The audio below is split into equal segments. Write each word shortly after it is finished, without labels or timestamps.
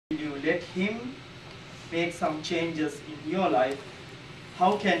let Him make some changes in your life,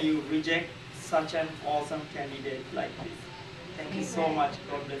 how can you reject such an awesome candidate like this? Thank you so much.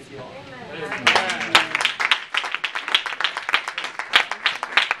 God bless you all.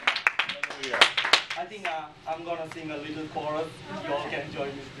 I think I'm going to sing a little chorus. You all can join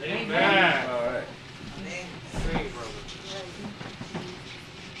me. Amen. All right. Sing, brother.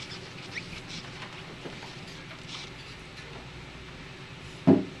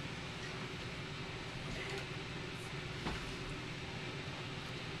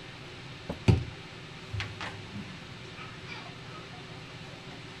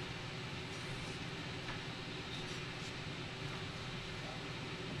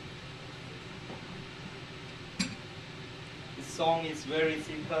 This song is very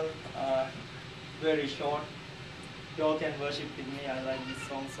simple, very short. You all can worship with me. I like this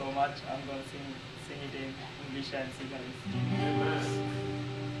song so much. I'm going to sing it in English and Sinhalese.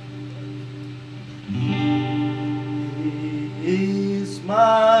 He is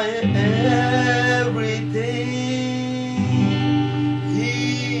my everything.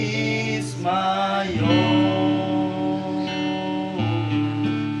 He is my all.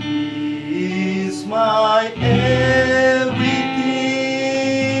 He is my everything,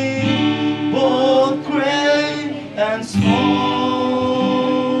 both great and small.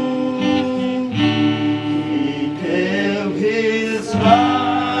 He gave His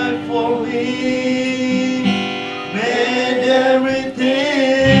life for me, made everything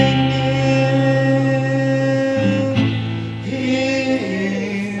new. He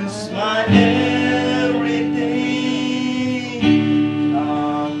is my everything,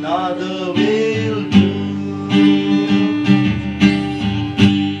 another will do.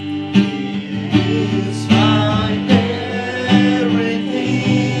 He is my everything.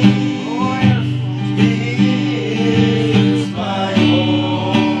 He is my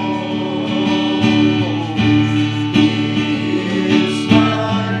all. He is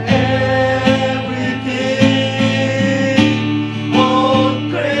my everything, both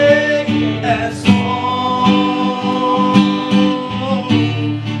great and small.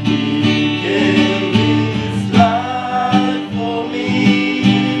 He gave His life for me,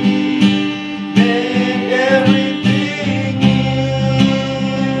 made everything new.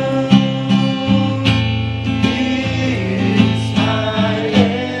 He is my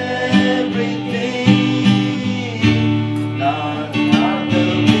everything, none other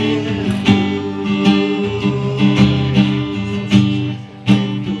will do.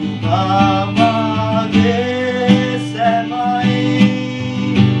 Tu Baba Gesemai,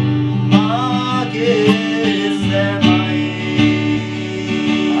 Ma Gesemai.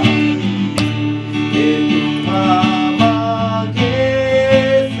 Tu Baba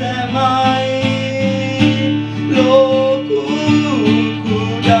Gesemai, Loku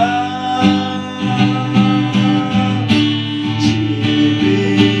Kuda.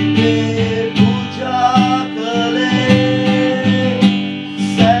 Chiripe puja kale,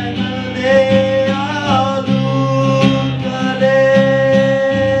 sanade alu kale.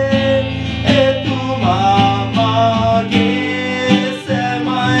 Tu Mama Gesemai,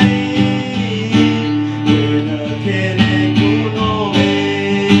 wena kene kunoe.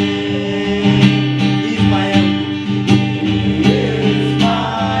 He's my everything. He is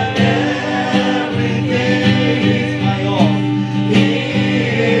my everything. He's my all. He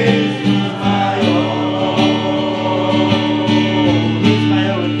is my all. He's my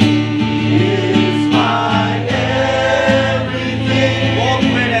everything. He is my everything. Both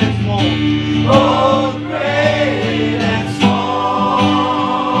great and small. Both great and small.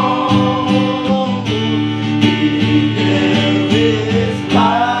 He gave His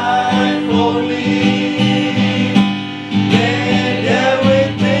life for me, made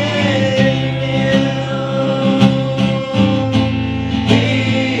everything new. He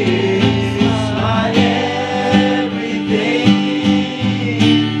is my everything,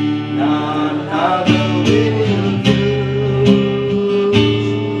 none other will do.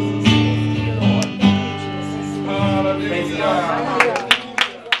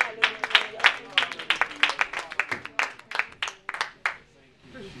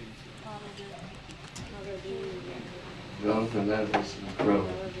 Jonathan, that was incredible.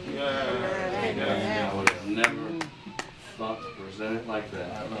 I would have never thought to present it like that.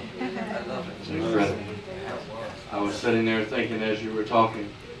 I love it. It's incredible. I was sitting there thinking as you were talking,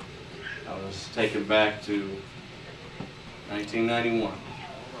 I was taken back to 1991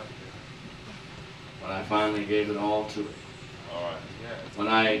 when I finally gave it all to it. When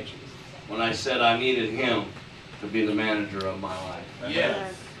I said I needed Him to be the manager of my life.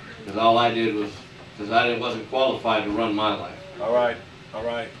 Yes. Because all I did was, because I wasn't qualified to run my life. All right. All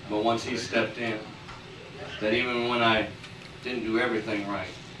right. But once he stepped in, that even when I didn't do everything right,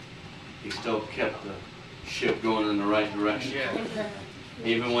 he still kept the ship going in the right direction. Yeah.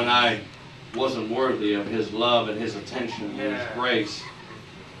 Even when I wasn't worthy of his love and his attention and his grace,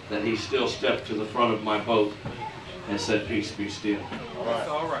 that he still stepped to the front of my boat and said, "Peace, be still." All right.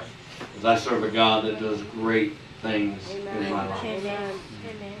 All right. Because I serve a God that does great things in my life. Amen.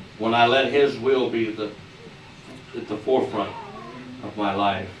 When I let his will be at the forefront of my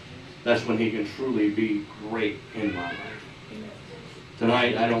life, that's when he can truly be great in my life.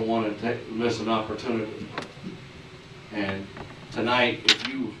 Tonight, I don't want to miss an opportunity. And tonight, if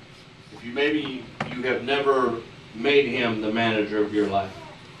you maybe you have never made him the manager of your life,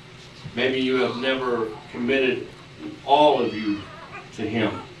 maybe you have never committed all of you to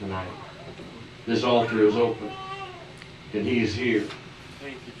him tonight, this altar is open, and he is here.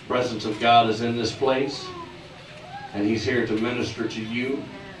 The presence of God is in this place, and he's here to minister to you.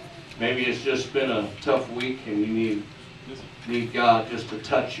 Maybe it's just been a tough week and you need God just to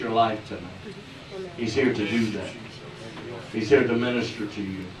touch your life tonight. He's here to do that. He's here to minister to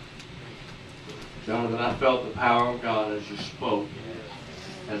you. Jonathan, I felt the power of God as you spoke,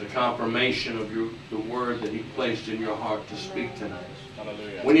 as a confirmation of the word that he placed in your heart to speak tonight.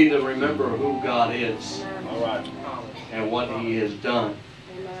 Hallelujah. We need to remember who God is All right. and what he has done.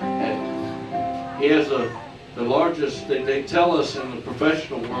 And he has the largest, they tell us in the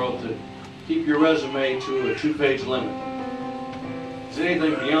professional world to keep your resume to a 2-page limit. If there's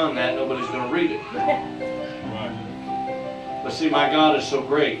anything beyond that, nobody's going to read it. Right. But see, my God is so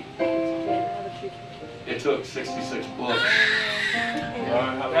great. It took 66 books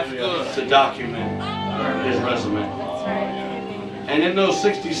That's good. to document his resume. And in those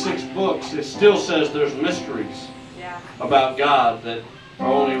 66 books, it still says there's mysteries about God that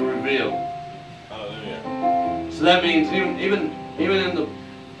are only revealed. Hallelujah. So that means even in the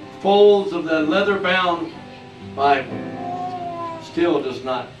folds of that leather-bound Bible still does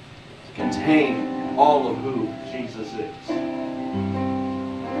not contain all of who Jesus is.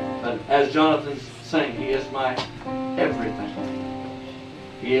 But as Jonathan's saying, he is my everything.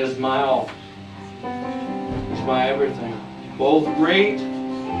 He is my all. He's my everything, both great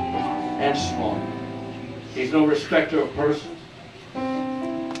and small. He's no respecter of persons.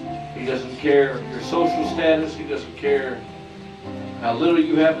 He doesn't care your social status. He doesn't care how little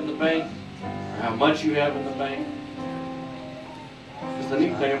you have in the bank or how much you have in the bank. Because the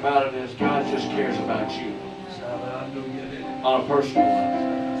neat thing about it is God just cares about you on a personal level.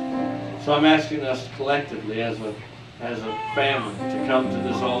 So I'm asking us collectively as a family to come to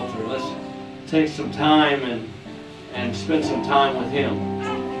this altar. Let's take some time and spend some time with him,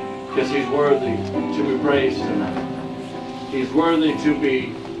 because he's worthy to be praised tonight. He's worthy to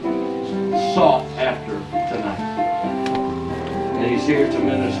be sought after tonight. And he's here to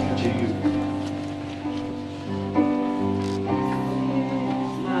minister to you.